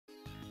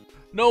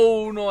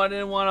No, no, I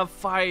didn't want to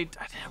fight.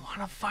 I didn't want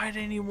to fight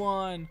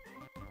anyone.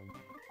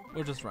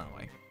 We'll just run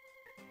away.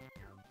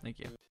 Thank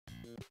you.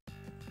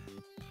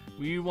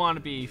 We want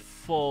to be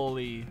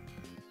fully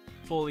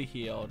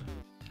healed.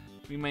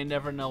 We may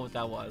never know what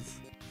that was.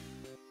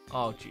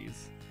 Oh,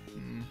 jeez.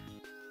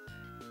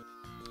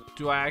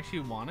 Do I actually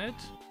want it?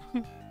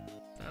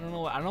 I don't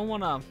know. I don't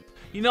want to.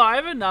 You know, I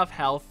have enough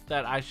health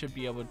that I should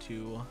be able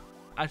to.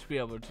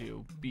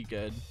 Be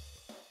good.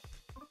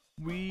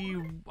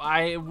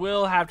 I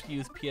will have to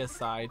use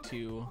PSI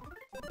to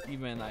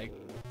even like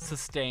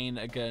sustain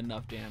a good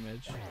enough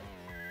damage.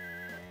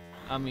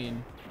 I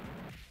mean,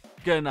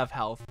 good enough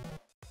health.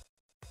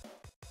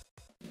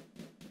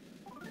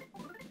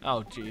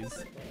 Oh,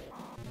 jeez.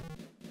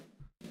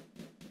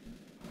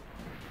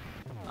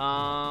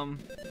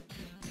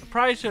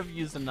 Probably should have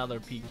used another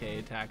PK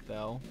attack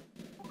though.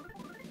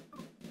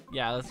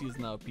 Yeah, let's use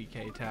another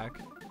PK attack.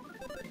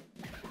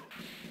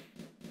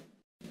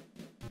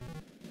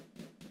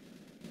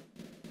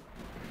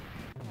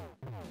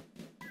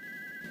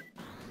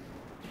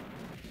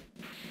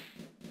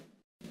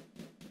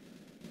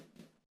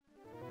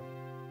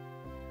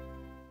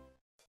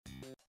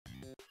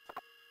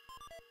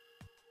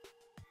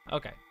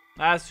 Okay,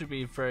 that should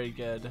be very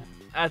good.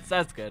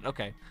 That's good.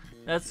 Okay,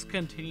 let's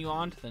continue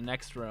on to the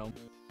next room.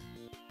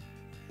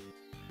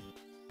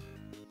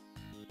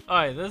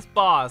 Alright, this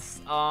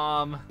boss,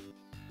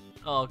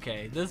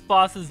 okay, this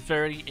boss is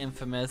very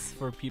infamous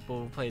for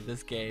people who play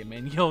this game,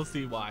 and you'll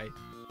see why.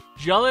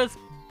 Jealous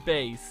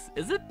Bass.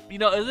 Is it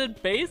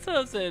bass or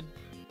is it...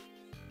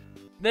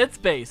 It's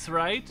bass,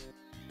 right?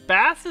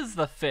 Bass is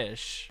the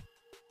fish.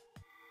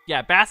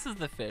 Yeah, bass is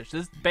the fish.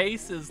 This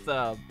bass is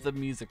the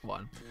music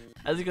one.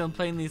 As you can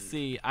plainly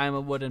see, I'm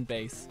a wooden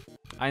bass.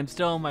 I am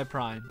still in my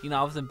prime. You know,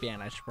 I was in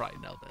band, I should probably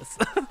know this.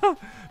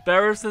 But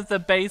ever since the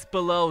bass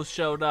below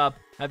showed up,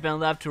 I've been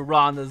left to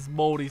rot in this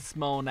moldy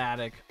Smone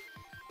attic.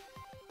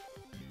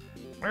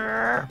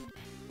 I've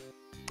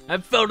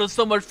felt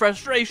so much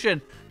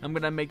frustration. I'm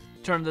gonna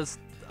turn this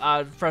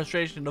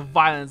frustration into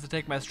violence to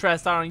take my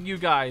stress out on you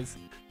guys.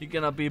 You're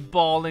gonna be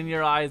bawling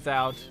your eyes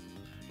out.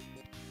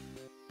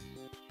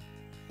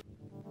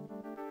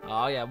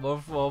 Oh yeah,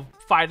 we'll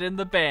fight in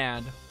the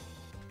band.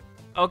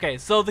 Okay,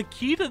 so the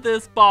key to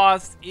this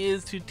boss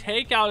is to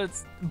take out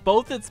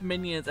both its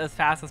minions as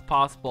fast as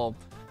possible,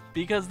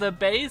 because the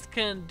base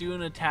can do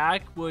an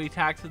attack where he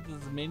attacks with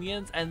his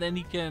minions, and then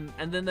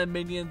the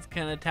minions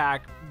can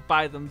attack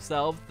by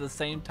themselves at the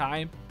same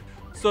time.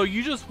 So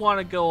you just want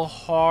to go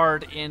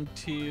hard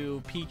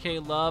into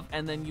PK Love,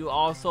 and then you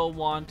also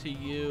want to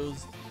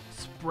use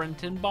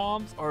Sprintin'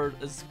 Bombs, or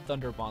is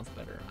Thunder Bombs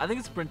better? I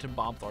think Sprintin'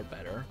 Bombs are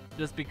better,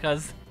 just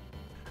because.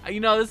 You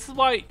know, this is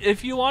why,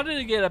 if you wanted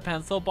to get a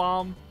pencil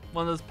bomb,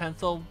 one of those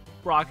pencil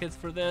rockets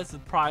for this,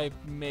 it probably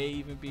may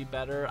even be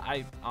better.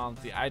 I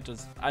honestly, I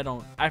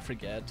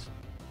forget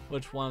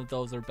which one of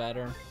those are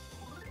better.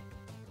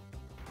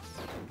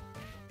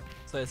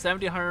 So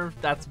 1700,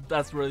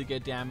 that's really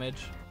good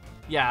damage.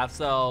 Yeah,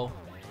 so,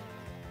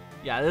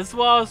 yeah, this is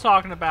what I was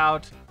talking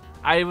about.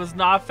 I was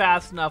not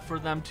fast enough for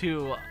them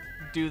to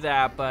do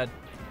that, but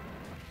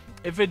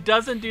if it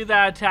doesn't do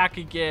that attack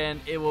again,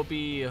 it will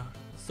be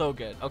so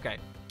good. Okay.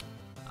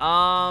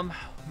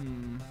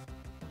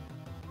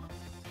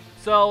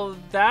 So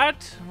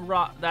that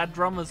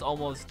drum is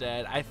almost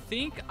dead. I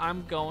think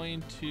I'm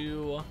going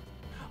to...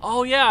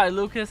 Oh yeah,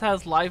 Lucas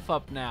has life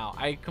up now.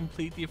 I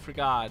completely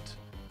forgot.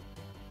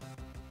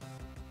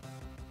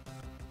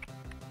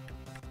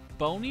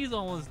 Boney's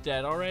almost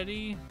dead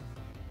already.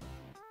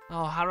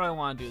 Oh, how do I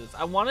want to do this?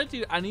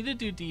 I need to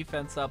do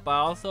defense up, but I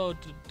also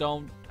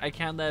I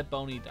can't let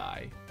Boney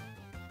die.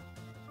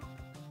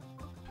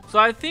 So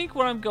I think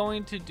what I'm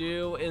going to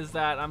do is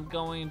that I'm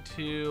going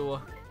to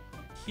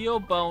heal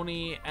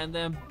Boney, and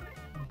then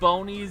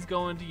Boney's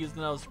going to use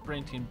another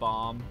sprinting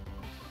bomb.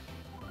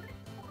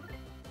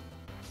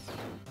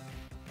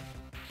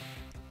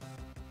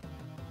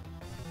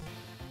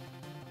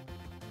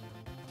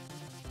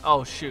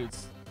 Oh,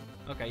 shoots.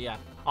 Okay, yeah.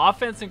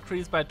 Offense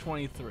increased by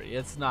 23.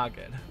 It's not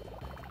good.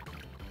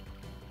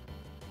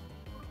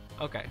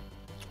 Okay.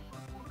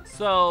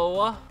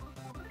 So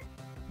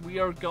we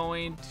are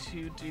going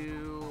to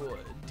do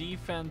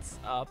defense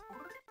up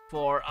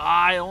for...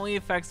 it only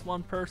affects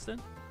one person.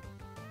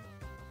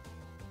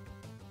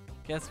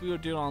 Guess we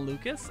would do it on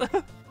Lucas.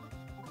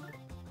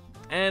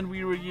 And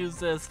we will use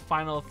this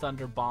final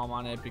Thunder Bomb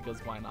on it because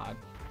why not?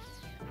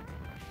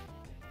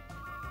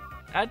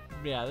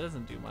 Yeah, that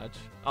doesn't do much.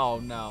 Oh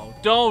no.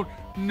 Don't!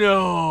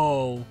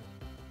 No!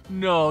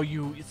 No,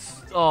 you...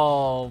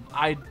 Oh,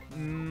 I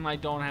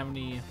don't have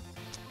any...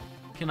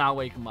 Cannot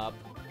wake him up.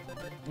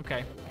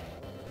 Okay.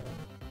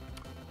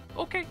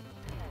 Okay.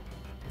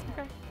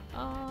 Okay.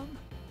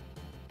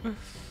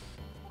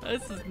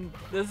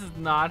 This is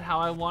not how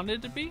I wanted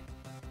it to be.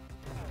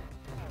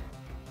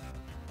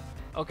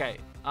 Okay.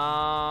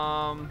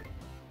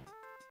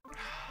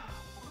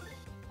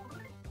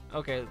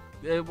 Okay.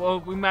 Well,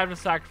 we might have to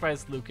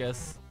sacrifice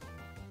Lucas.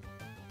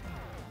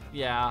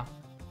 Yeah.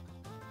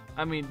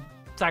 I mean,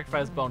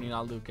 sacrifice Boney,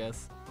 not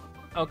Lucas.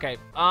 Okay,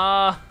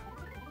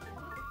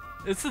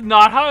 this is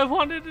not how I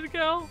wanted it to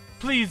go.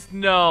 Please,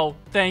 no.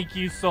 Thank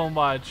you so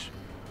much.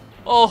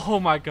 Oh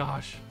my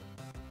gosh.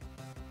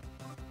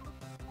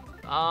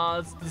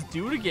 Let's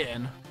do it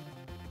again.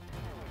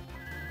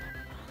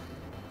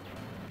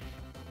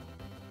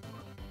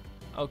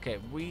 Okay,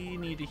 we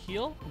need to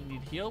heal. We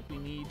need to heal. We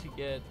need to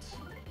get...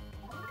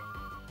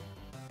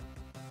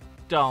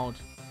 Don't.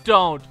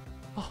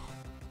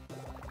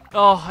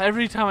 Oh,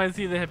 every time I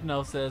see the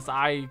hypnosis,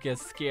 I get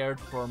scared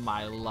for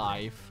my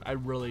life. I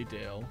really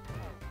do.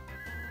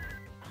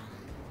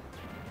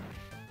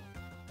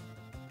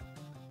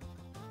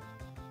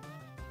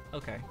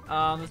 Okay,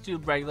 let's do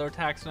regular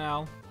attacks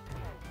now.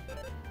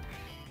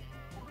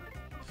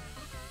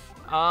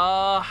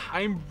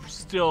 I'm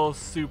still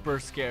super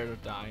scared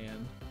of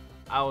dying.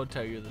 I will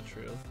tell you the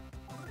truth.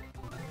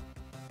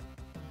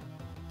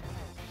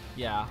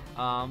 Yeah,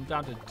 down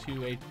to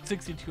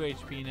 62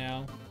 HP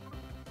now.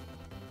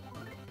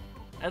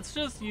 Let's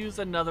just use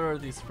another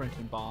of these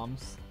sprinting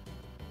bombs.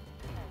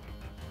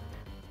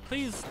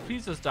 Please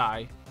just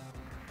die.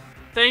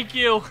 Thank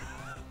you.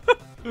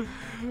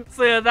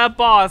 So yeah, that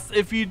boss,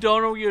 if you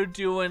don't know what you're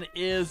doing,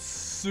 is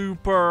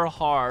super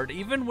hard.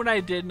 Even when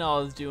I did know what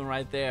I was doing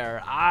right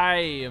there,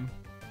 I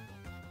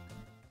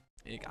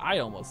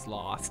almost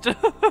lost.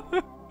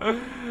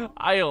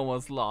 I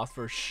almost lost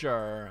for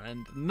sure.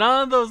 And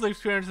none of those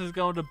experiences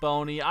going to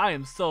Boney. I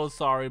am so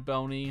sorry,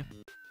 Boney.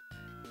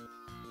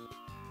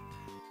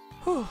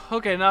 Whew.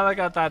 Okay, now that I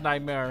got that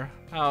nightmare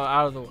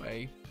out of the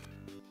way.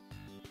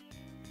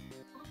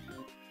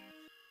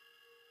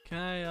 Can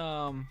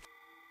I,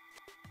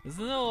 is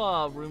there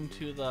no room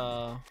to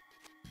the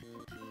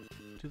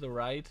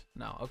right?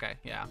 No, okay,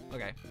 yeah,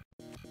 okay.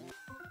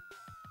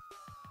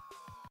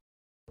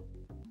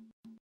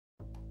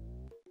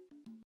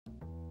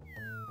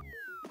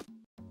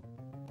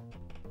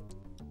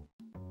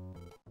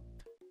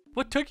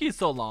 What took you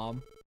so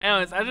long?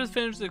 Anyways, I just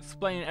finished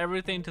explaining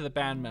everything to the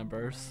band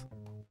members.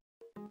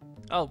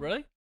 Oh,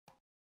 really?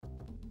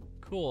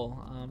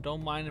 Cool.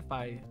 Don't mind if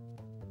I...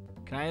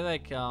 Can I,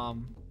 like,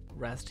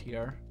 rest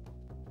here?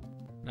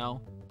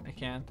 No, I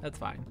can't. That's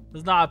fine.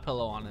 There's not a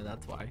pillow on it,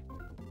 that's why.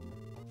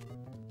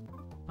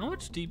 How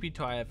much DP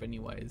do I have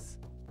anyways?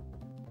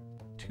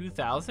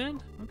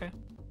 2,000? Okay.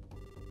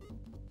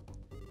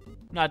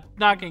 Not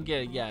gonna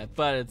get it yet,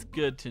 but it's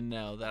good to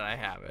know that I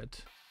have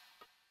it.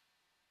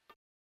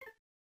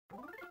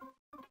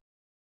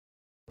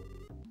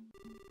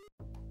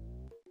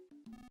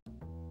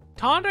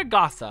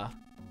 Tondagasa.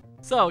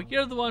 So,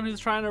 you're the one who's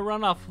trying to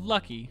run off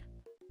Lucky.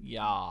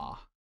 Yeah.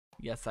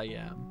 Yes, I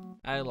am.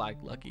 I like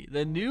Lucky.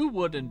 The new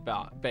wooden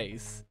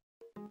base.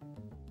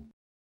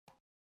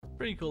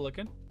 Pretty cool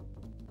looking.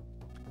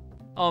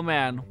 Oh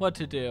man, what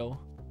to do?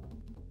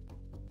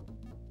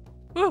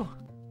 Woo!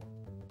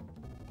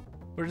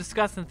 We're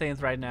discussing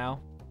things right now.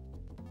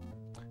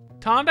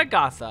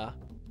 Tondagasa.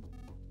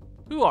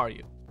 Who are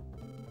you?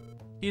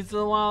 He's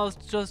the one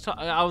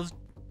I was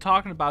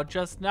talking about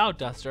just now,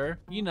 Duster.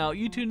 You know,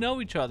 you two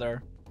know each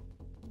other.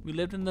 We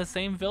lived in the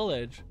same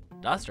village.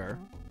 Duster?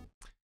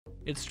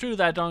 It's true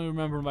that I don't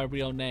remember my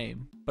real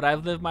name, but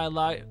I've lived my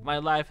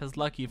life as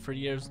Lucky for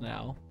years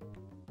now.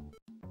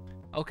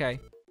 Okay.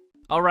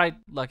 Alright,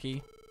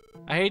 Lucky.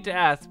 I hate to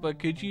ask, but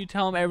could you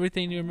tell him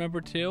everything you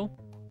remember too?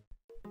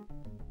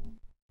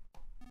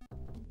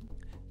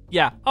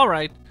 Yeah,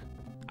 alright.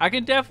 I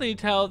can definitely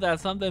tell that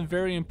something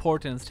very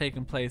important has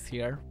taken place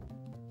here.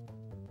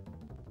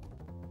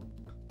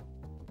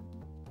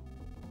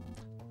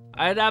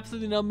 I had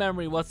absolutely no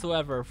memory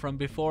whatsoever from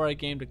before I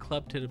came to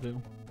Club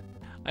Tittaboo.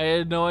 I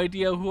had no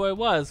idea who I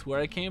was, where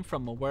I came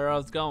from, or where I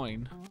was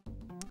going.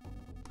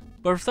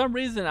 But for some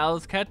reason, I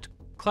was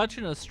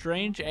clutching a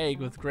strange egg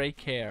with great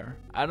care.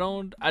 I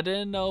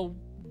didn't know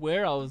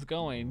where I was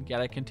going,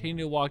 yet I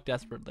continued to walk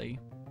desperately.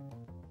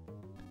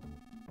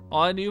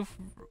 All I knew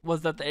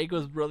was that the egg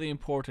was really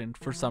important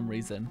for some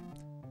reason.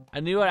 I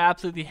knew I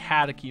absolutely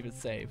had to keep it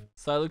safe,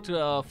 so I looked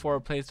for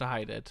a place to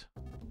hide it.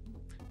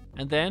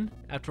 And then,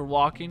 after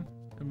walking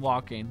and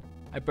walking,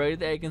 I buried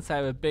the egg inside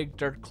of a big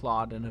dirt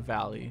clod in a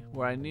valley,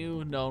 where I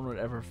knew no one would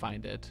ever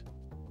find it.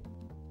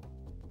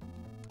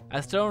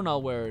 I still don't know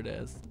where it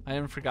is. I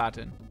haven't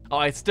forgotten. Oh,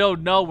 I still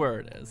know where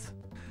it is.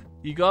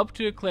 You go up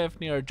to a cliff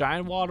near a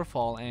giant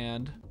waterfall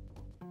and...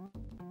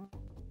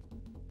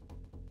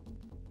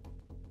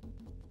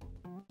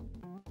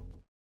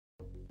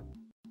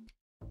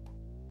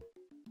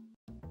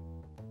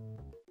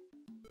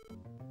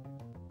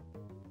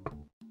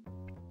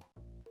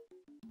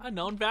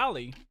 Unknown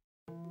Valley.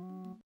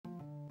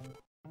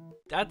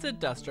 That's it,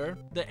 Duster.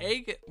 The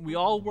egg we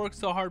all worked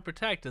so hard to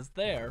protect is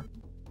there.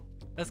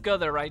 Let's go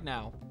there right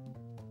now.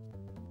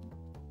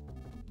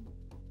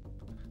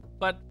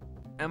 But,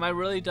 am I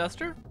really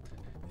Duster?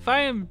 If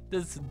I am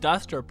this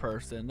Duster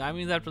person, that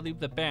means I have to leave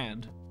the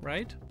band,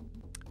 right?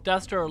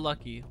 Duster or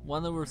Lucky,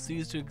 one that will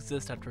cease to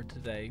exist after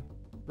today.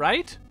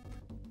 Right?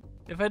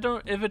 If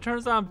it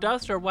turns out I'm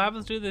Duster, what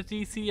happens to the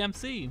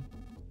DCMC?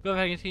 But if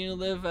I continue to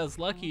live as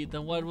Lucky,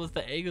 then what was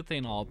the egg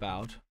thing all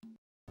about?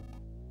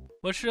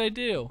 What should I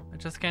do? I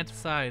just can't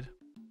decide.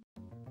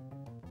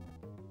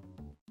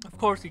 Of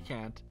course you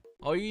can't.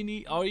 All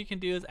you can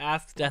do is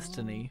ask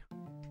Destiny.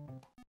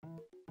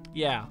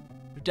 Yeah.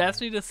 If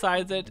Destiny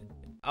decides it,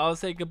 I'll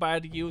say goodbye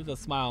to you with a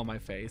smile on my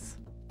face.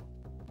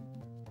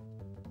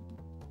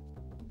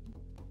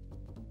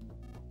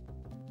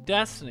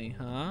 Destiny,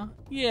 huh?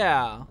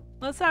 Yeah.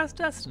 Let's ask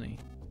Destiny.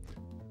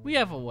 We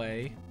have a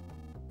way.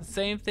 The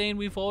same thing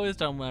we've always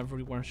done whenever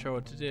we weren't sure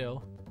what to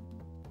do.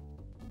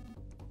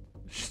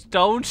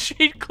 Stone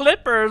sheet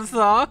clippers,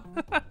 huh?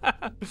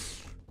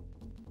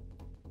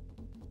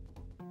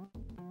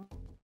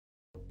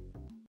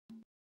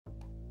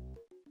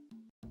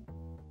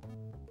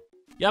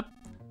 Yep.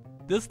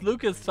 This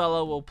Lucas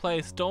fellow will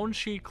play Stone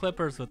Sheet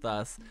Clippers with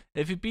us.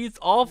 If he beats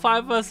all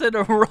 5 of us in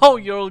a row,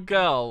 you'll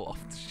go. Oh,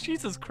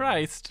 Jesus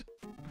Christ.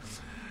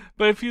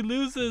 But if he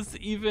loses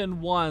even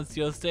once,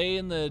 you'll stay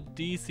in the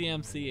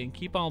DCMC and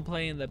keep on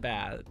playing the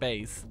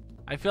bass.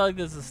 I feel like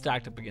this is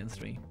stacked up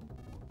against me.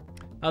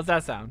 How's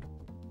that sound?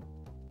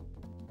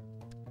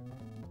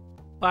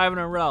 5 in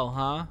a row,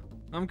 huh?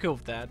 I'm cool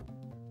with that.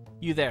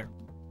 You there?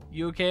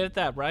 You okay with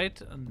that,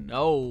 right?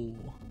 No.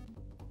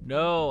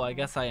 No, I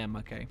guess I am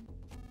okay.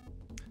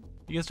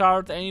 You can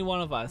start with any one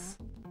of us.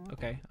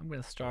 Okay, I'm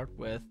gonna start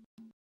with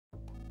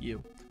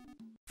you.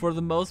 For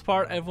the most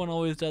part, everyone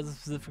always does a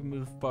specific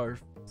move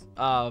first.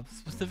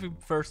 Specific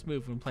first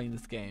move when playing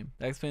this game.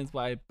 That explains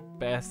why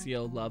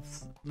Basio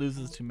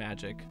loses to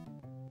Magic.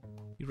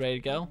 You ready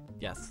to go?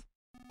 Yes.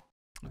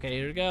 Okay,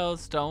 here we go.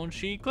 Stone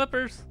Sheet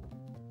Clippers.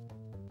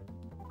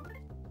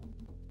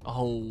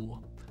 Oh,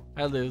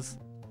 I lose.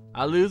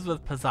 I lose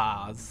with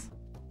pizzazz.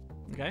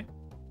 Okay.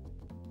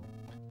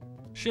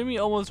 Shimmy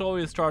almost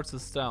always starts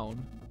with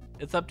stone.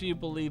 It's up to you to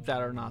believe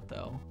that or not,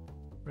 though.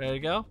 Ready to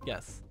go?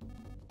 Yes.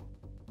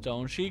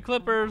 Stone Sheet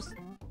Clippers.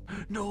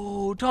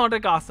 No,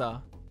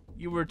 Tondagasa.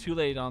 You were too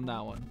late on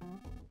that one.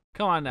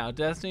 Come on now,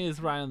 Destiny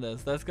is right on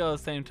this. Let's go at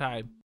the same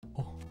time.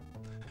 Oh.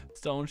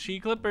 Stone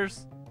Sheet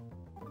Clippers.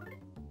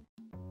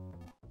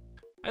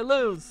 I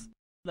lose.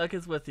 Luck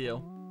is with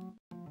you.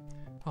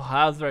 Oh,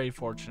 that was very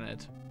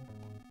fortunate.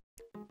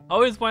 I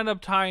always wind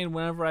up tying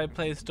whenever I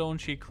play Stone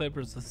Sheet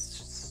Clippers with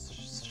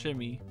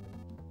Shimmy.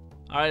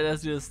 Alright,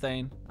 let's do this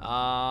thing.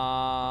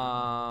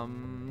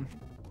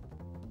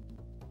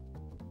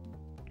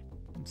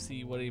 Let's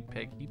see, what did he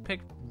pick? He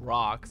picked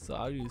rock, so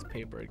I'll use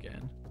paper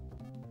again.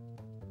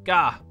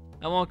 Gah!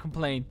 I won't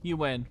complain. You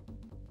win.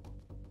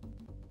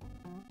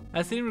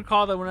 I seem to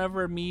recall that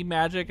whenever me,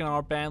 Magic, and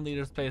our band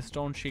leaders play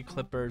Stone Sheet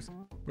Clippers,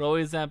 we're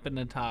always up in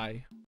a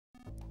tie.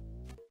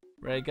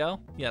 Ready to go?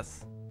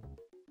 Yes.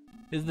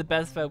 Is the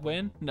best if I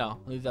win?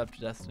 No, leave that up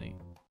to Destiny.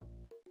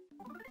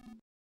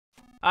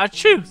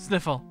 Achoo!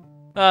 Sniffle!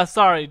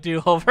 Sorry,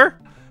 do-over.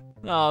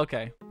 Oh,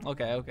 okay.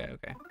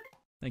 Okay.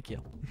 Thank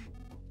you.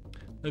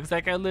 Looks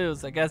like I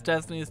lose. I guess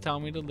Destiny is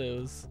telling me to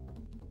lose.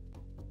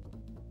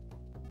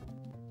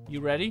 You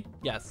ready?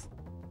 Yes.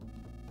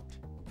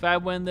 If I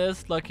win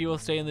this, Lucky will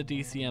stay in the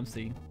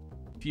DCMC.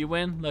 If you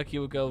win, Lucky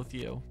will go with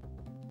you.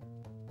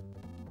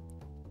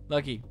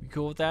 Lucky, you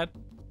cool with that?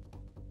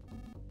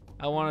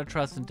 I want to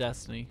trust in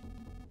Destiny.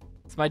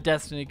 It's my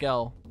destiny to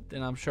go,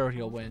 then I'm sure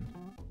he'll win.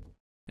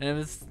 And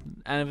if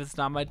it's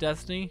not my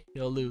destiny,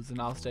 he'll lose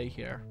and I'll stay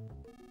here.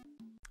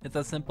 It's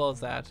as simple as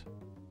that.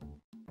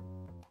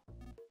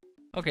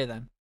 Okay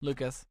then,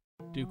 Lucas,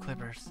 do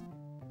clippers.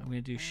 I'm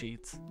gonna do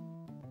sheets.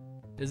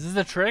 Is this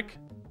a trick?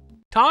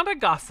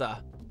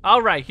 Tondagasa!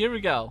 Alright, here we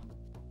go.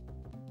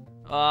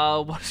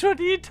 What should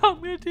you tell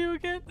me to do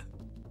again?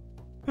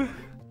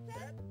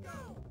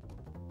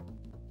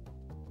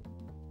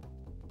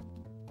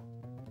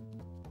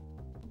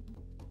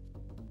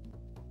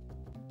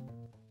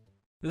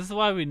 This is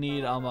why we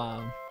need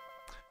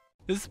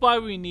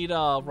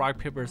rock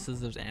paper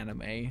scissors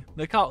anime.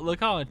 Look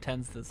how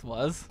intense this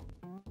was.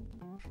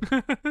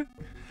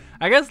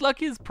 I guess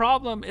Lucky's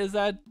problem is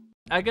that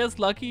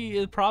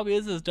Lucky probably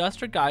is his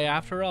Duster guy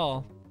after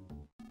all.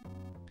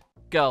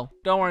 Go.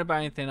 Don't worry about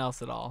anything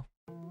else at all.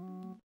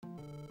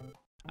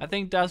 I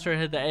think Duster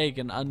hid the egg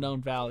in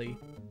Unknown Valley,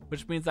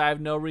 which means I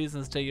have no reason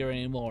to stay here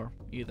anymore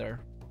either.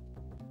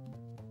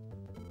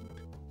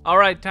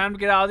 Alright, time to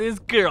get out of these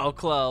girl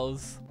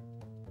clothes.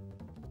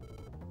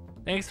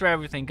 Thanks for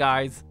everything,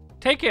 guys.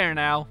 Take care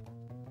now.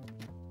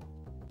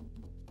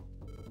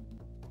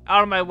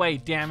 Out of my way,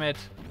 damn it.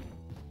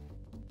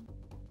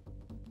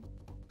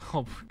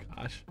 Oh my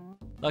gosh.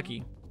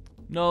 Lucky.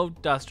 No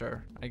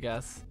Duster, I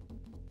guess.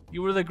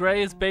 You were the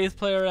greatest bass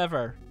player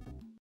ever.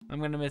 I'm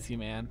gonna miss you,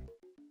 man.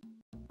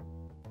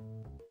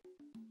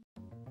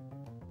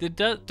 Did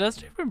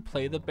Duster even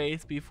play the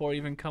bass before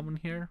even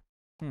coming here?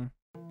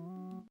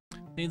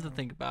 Things to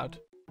think about.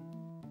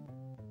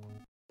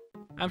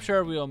 I'm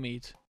sure we'll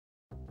meet.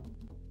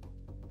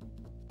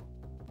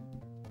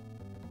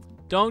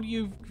 Don't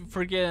you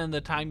forget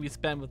the time you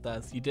spent with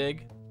us, you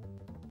dig?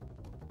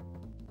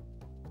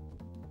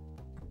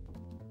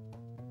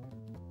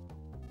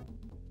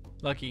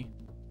 Lucky.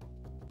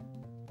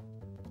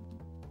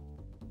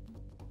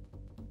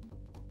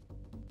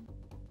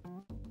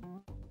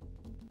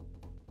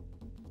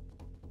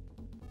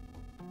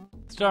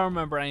 Still don't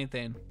remember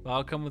anything, but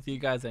I'll come with you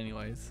guys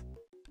anyways.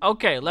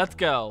 Okay, let's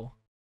go.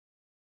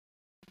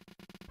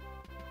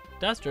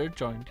 Duster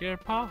joined your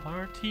party.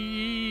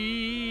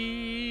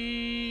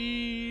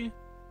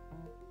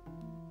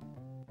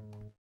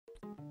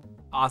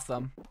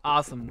 Awesome,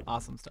 awesome,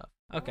 awesome stuff.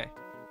 Okay.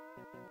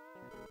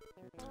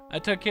 I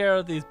took care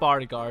of these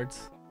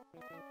bodyguards.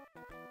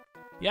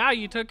 Yeah,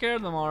 you took care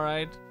of them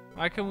alright.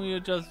 Why couldn't we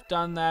have just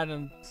done that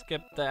and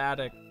skipped the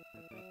attic?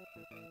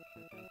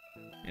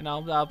 You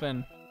know, that would've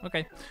been...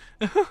 Okay.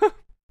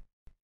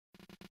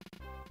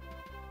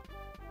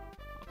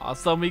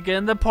 Awesome, we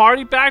getting the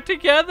party back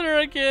together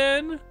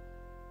again!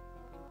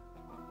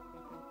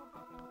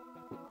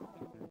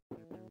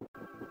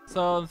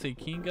 So, let's see,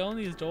 can you go in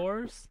these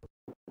doors?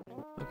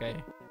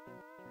 Okay.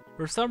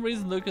 For some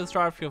reason, Lucas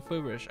started to feel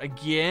feverish.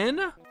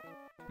 Again?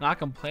 Not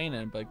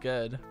complaining, but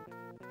good.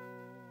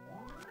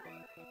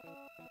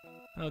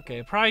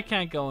 Okay, probably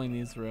can't go in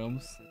these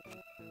rooms.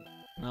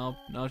 Nope,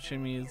 no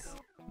chimneys.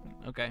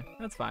 Okay,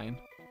 that's fine.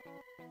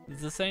 Does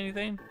this say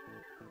anything?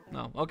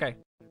 No, okay.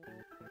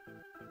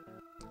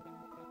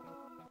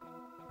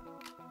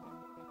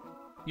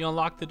 You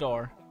unlock the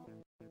door.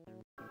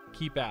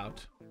 Keep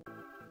out.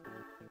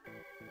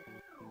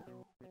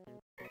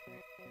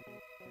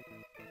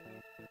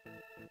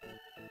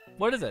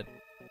 What is it?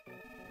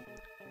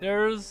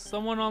 There's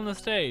someone on the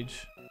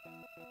stage.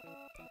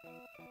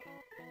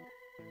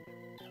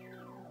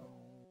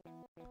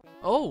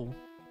 Oh.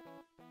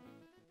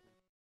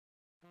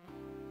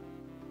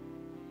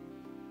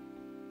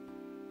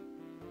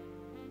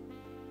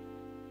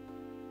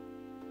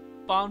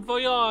 Bon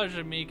voyage,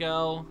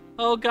 amigo.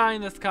 Oh, guy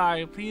in the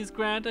sky, please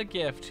grant a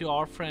gift to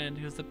our friend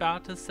who's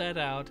about to set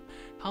out.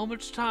 How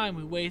much time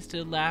we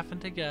wasted laughing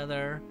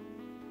together.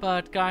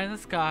 But, guy in the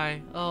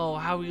sky, oh,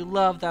 how we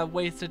love that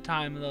wasted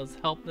time and those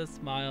helpless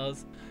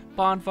smiles.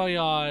 Bon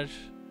voyage,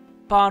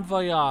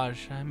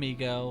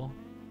 amigo.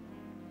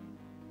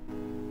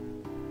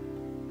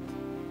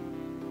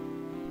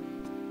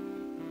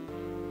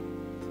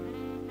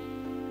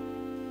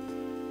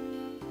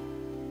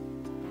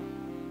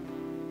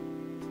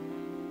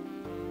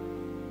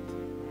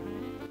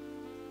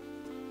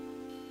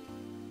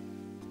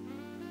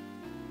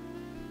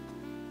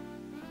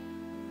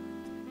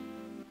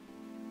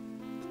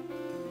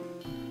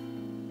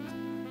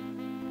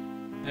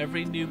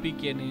 Every new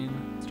beginning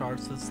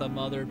starts with some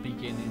other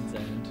beginning's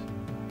end.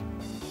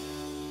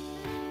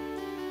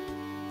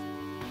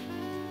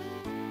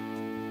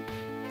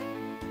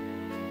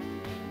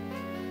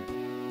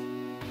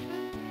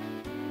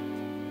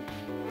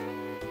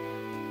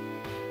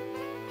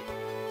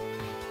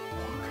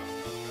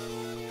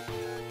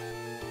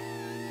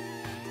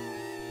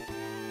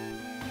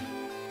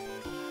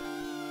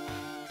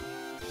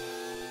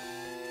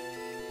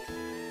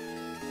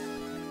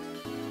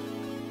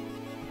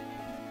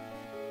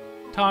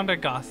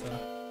 Tandagasa.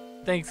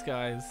 Thanks,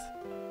 guys.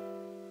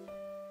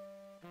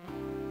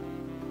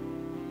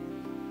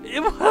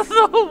 It was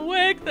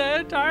awake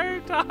the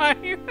entire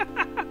time.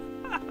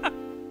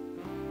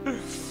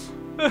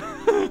 I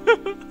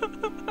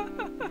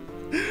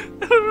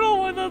don't know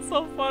why that's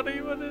so funny,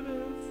 but it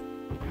is.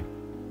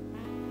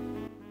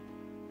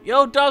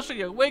 Yo, Duster,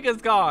 your wig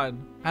is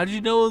gone. How did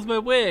you know it was my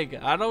wig?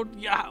 I don't.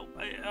 Yeah.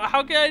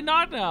 How can I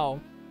not know?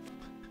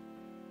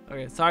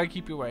 Okay, sorry to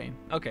keep you waiting.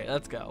 Okay,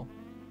 let's go.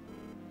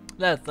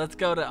 Let's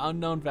go to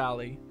Unknown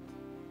Valley.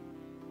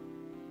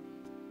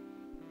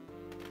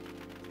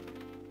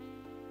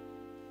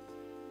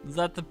 Is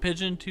that the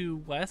pigeon to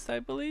west, I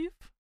believe?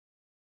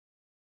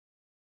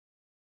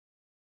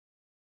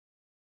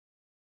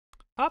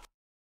 Pop.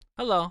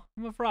 Hello,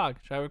 I'm a frog.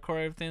 Should I record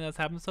everything that's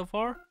happened so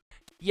far?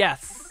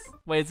 Yes.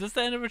 Wait, is this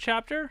the end of a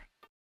chapter?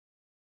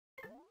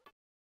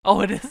 Oh,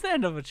 it is the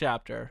end of a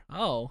chapter.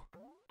 Oh.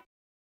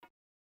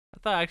 I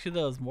thought actually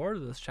there was more to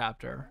this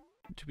chapter,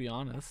 to be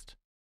honest.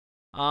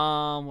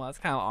 Well, that's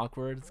kind of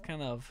awkward. It's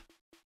kind of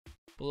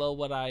below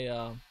what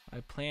I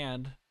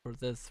planned for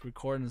this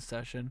recording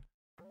session,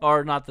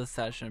 or not this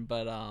session,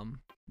 but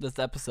this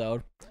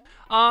episode.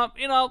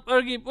 You know,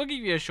 we'll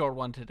give you a short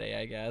one today,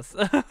 I guess.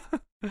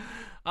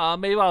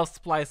 Maybe I'll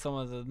splice some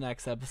of the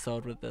next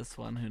episode with this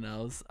one. Who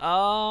knows?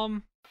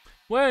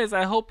 Anyways,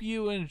 I hope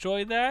you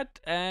enjoyed that,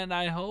 and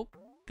I hope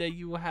that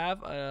you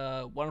have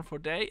a wonderful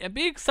day, and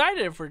be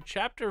excited for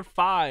chapter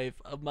 5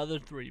 of Mother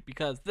 3,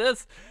 because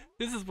this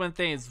is when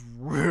things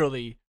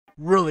really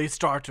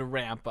start to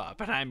ramp up,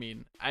 and I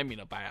mean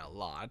by a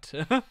lot.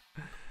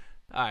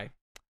 Alright,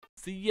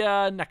 see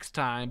ya next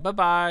time. Bye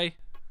bye.